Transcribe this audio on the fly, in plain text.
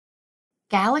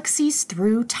Galaxies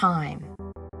through time.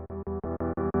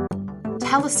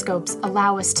 Telescopes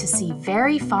allow us to see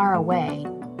very far away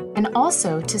and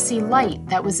also to see light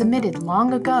that was emitted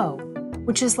long ago,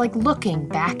 which is like looking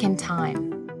back in time.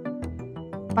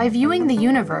 By viewing the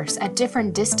universe at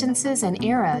different distances and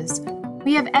eras,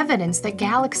 we have evidence that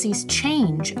galaxies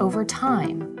change over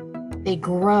time. They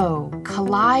grow,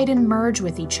 collide, and merge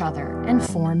with each other and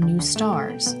form new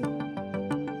stars.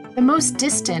 The most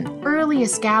distant,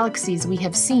 earliest galaxies we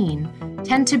have seen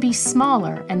tend to be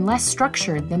smaller and less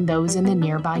structured than those in the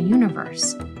nearby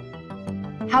universe.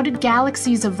 How did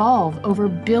galaxies evolve over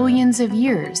billions of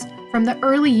years from the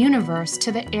early universe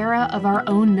to the era of our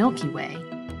own Milky Way?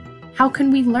 How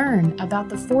can we learn about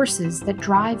the forces that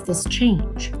drive this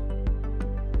change?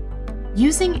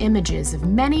 Using images of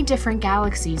many different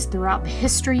galaxies throughout the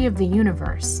history of the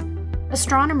universe,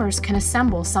 astronomers can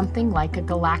assemble something like a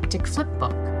galactic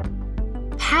flipbook.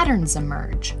 Patterns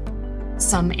emerge.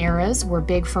 Some eras were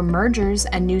big for mergers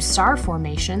and new star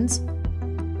formations,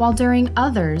 while during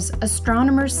others,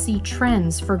 astronomers see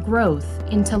trends for growth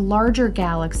into larger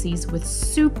galaxies with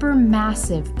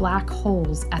supermassive black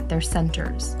holes at their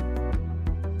centers.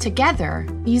 Together,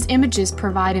 these images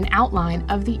provide an outline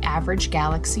of the average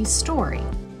galaxy's story.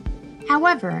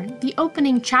 However, the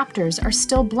opening chapters are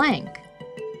still blank.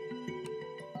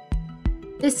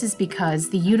 This is because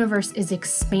the universe is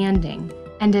expanding,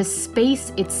 and as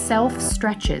space itself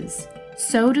stretches,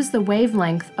 so does the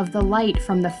wavelength of the light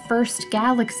from the first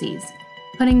galaxies,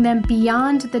 putting them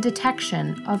beyond the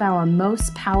detection of our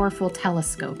most powerful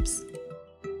telescopes.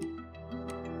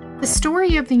 The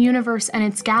story of the universe and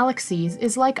its galaxies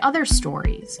is like other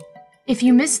stories. If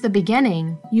you miss the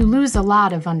beginning, you lose a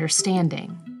lot of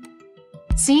understanding.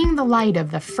 Seeing the light of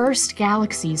the first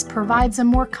galaxies provides a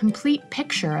more complete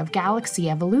picture of galaxy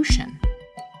evolution.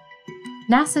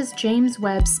 NASA's James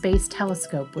Webb Space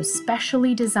Telescope was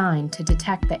specially designed to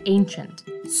detect the ancient,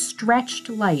 stretched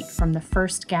light from the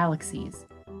first galaxies.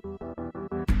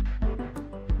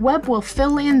 Webb will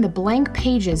fill in the blank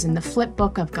pages in the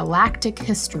Flipbook of galactic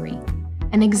history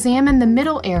and examine the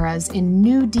middle eras in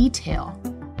new detail,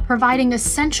 providing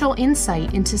essential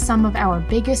insight into some of our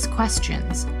biggest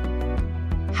questions.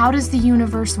 How does the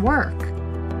universe work?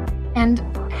 And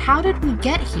how did we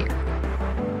get here?